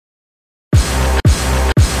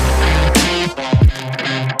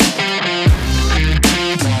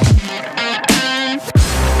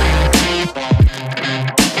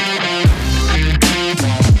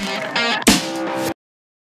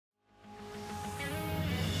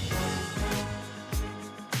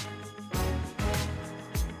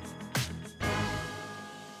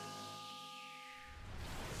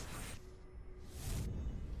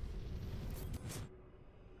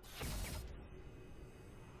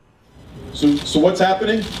So what's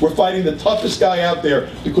happening? We're fighting the toughest guy out there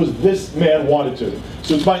because this man wanted to.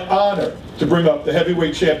 So it's my honor to bring up the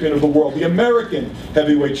heavyweight champion of the world, the American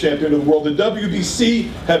heavyweight champion of the world, the WBC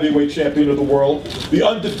heavyweight champion of the world, the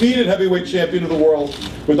undefeated heavyweight champion of the world,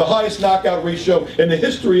 with the highest knockout ratio in the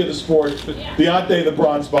history of the sport, Deontay the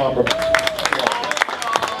Bronze Bomber.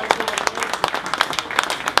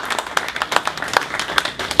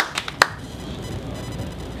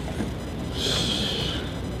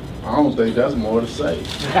 I don't think that's more to say.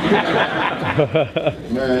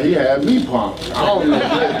 Man, he had me pumped. I don't know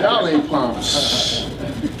if y'all ain't pumped.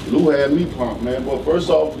 Lou had me pumped, man. But first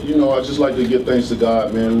off, you know, I just like to give thanks to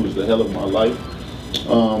God, man, who is the hell of my life.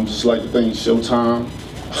 Just like to thank Showtime.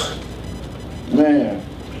 Man,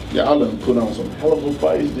 y'all done put on some hell of a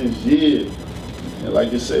fights this year. And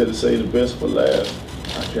like you said, to say the best for last,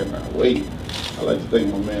 I cannot wait. I like to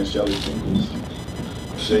thank my man Shelly Fingers,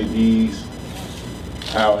 Shay Dees,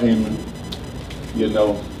 Al Heyman. You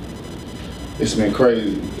know, it's been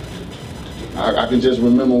crazy. I can just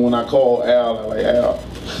remember when I called Al, I like, Al,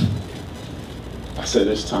 I said,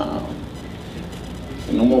 it's time.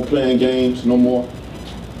 Ain't no more playing games, no more.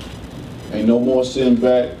 Ain't no more sitting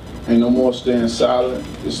back, ain't no more staying silent.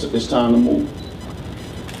 It's time to move.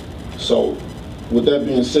 So, with that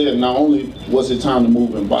being said, not only was it time to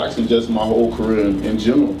move in boxing, just my whole career in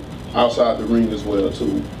general, outside the ring as well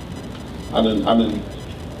too. I done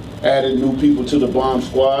added new people to the bomb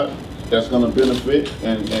squad that's gonna benefit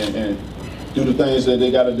and do the things that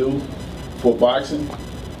they gotta do for boxing.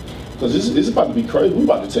 Cause it's about to be crazy, we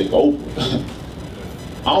about to take over. I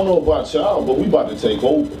don't know about y'all, but we about to take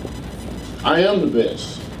over. I am the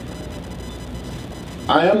best.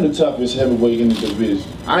 I am the toughest heavyweight in the division.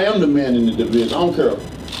 I am the man in the division. I don't care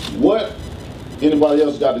what anybody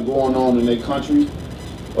else got going on in their country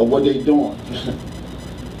or what they doing.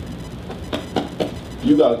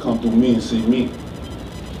 You gotta come through me and see me.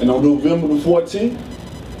 And on November the 14th,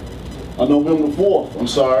 or November the 4th, I'm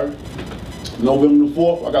sorry. November the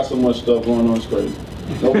 4th, I got so much stuff going on, it's crazy.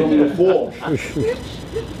 November the 4th,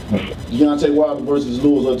 Deontay Wilder versus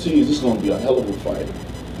Luis Ortiz, this is gonna be a hell of a fight.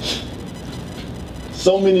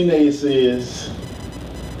 So many naysayers,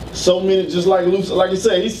 so many, just like Luke, like he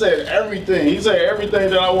said everything. He said everything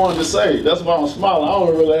that I wanted to say. That's why I'm smiling. I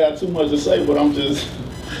don't really have too much to say, but I'm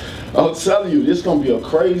telling you, this is gonna be a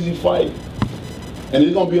crazy fight. And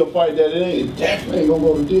it's gonna be a fight that it definitely ain't gonna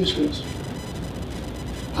go to districts.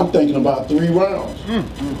 I'm thinking about 3 rounds. And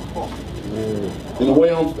the way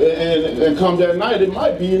and come that night, it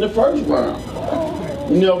might be in the first round.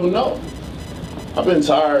 You never know. I've been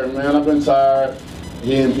tired, man. I've been tired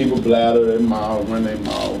hearing people blather their mouth, run their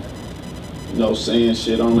mouth, you know, saying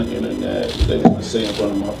shit on the internet. They want to say in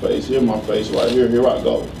front of my face. Here my face right here. Here I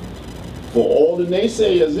go. For all the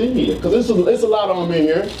naysayers in here, because it's a lot of them in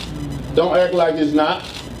here. Don't act like it's not.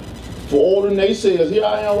 For all the naysayers, here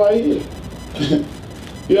I am right here.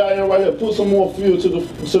 Here I am right here. Put some more fuel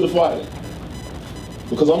to the fight.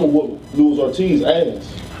 Because I'm gonna whoop Luis Ortiz ass.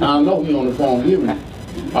 Now I know he on the phone hearing me.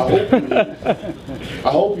 I hope you hear. I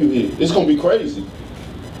hope you hear. It's gonna be crazy.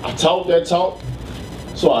 I talk that talk,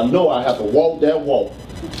 so I know I have to walk that walk.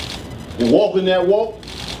 And walking that walk,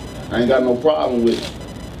 I ain't got no problem with it.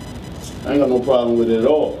 I ain't got no problem with it at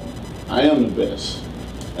all. I am the best.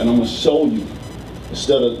 And I'm gonna show you.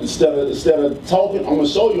 Instead of talking, I'm gonna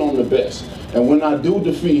show you I'm the best. And when I do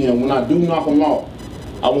defeat him, when I do knock him out,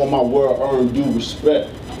 I want my well-earned due respect.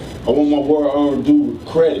 I want my well-earned due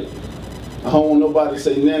credit. I don't want nobody to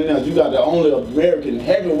say nothing else. You got the only American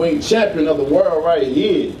heavyweight champion of the world right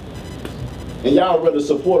here. And y'all rather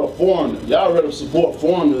support a foreigner. Y'all rather support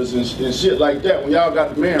foreigners and shit like that when y'all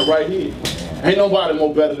got the man right here. Ain't nobody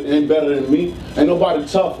ain't better than me. Ain't nobody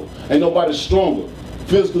tougher. Ain't nobody stronger.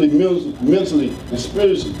 Physically, mentally, and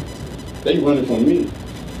spiritually. They running from me.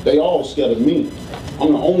 They all scared of me.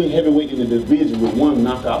 I'm the only heavyweight in the division with 1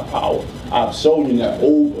 knockout power. I've shown you that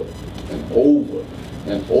over and over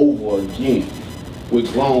and over again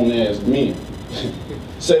with grown ass men.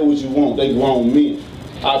 Say what you want, they grown men.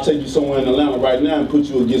 I'll take you somewhere in Atlanta right now and put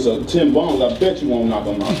you against 10 bombs. I bet you won't knock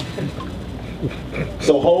them out.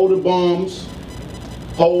 So hold the bombs,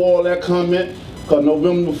 hold all that comment, because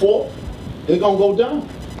November the 4th, it's gonna go down.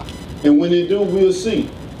 And when they do, we'll see.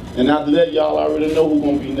 And after that, y'all already know who's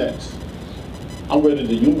gonna be next. I'm ready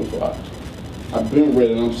to unify. I've been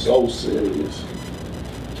ready, and I'm so serious.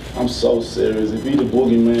 I'm so serious. If he the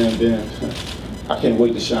boogeyman, then I can't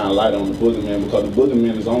wait to shine light on the boogeyman, because the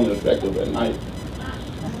boogeyman is only effective at night.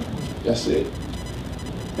 That's it.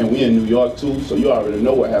 And we in New York too, so you already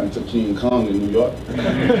know what happened to King Kong in New York.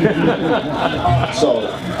 So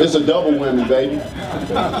it's a double whammy, baby.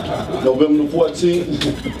 November the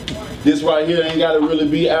 14th. This right here ain't gotta really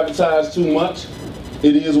be advertised too much.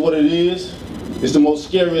 It is what it is. It's the most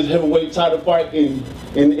scariest heavyweight title fight in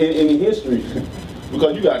history.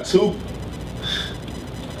 Because you got two.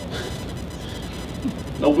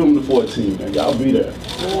 November the 14th, man. Y'all be there.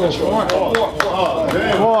 November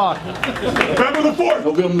the 4th.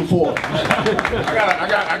 November the 4th.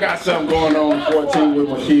 I got something going on 14 with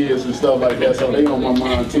my kids and stuff like that, so they on my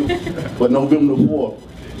mind too. But November the 4th,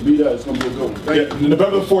 be there. It's gonna be a good one. Yeah,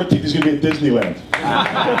 November the 14th is gonna be at Disneyland.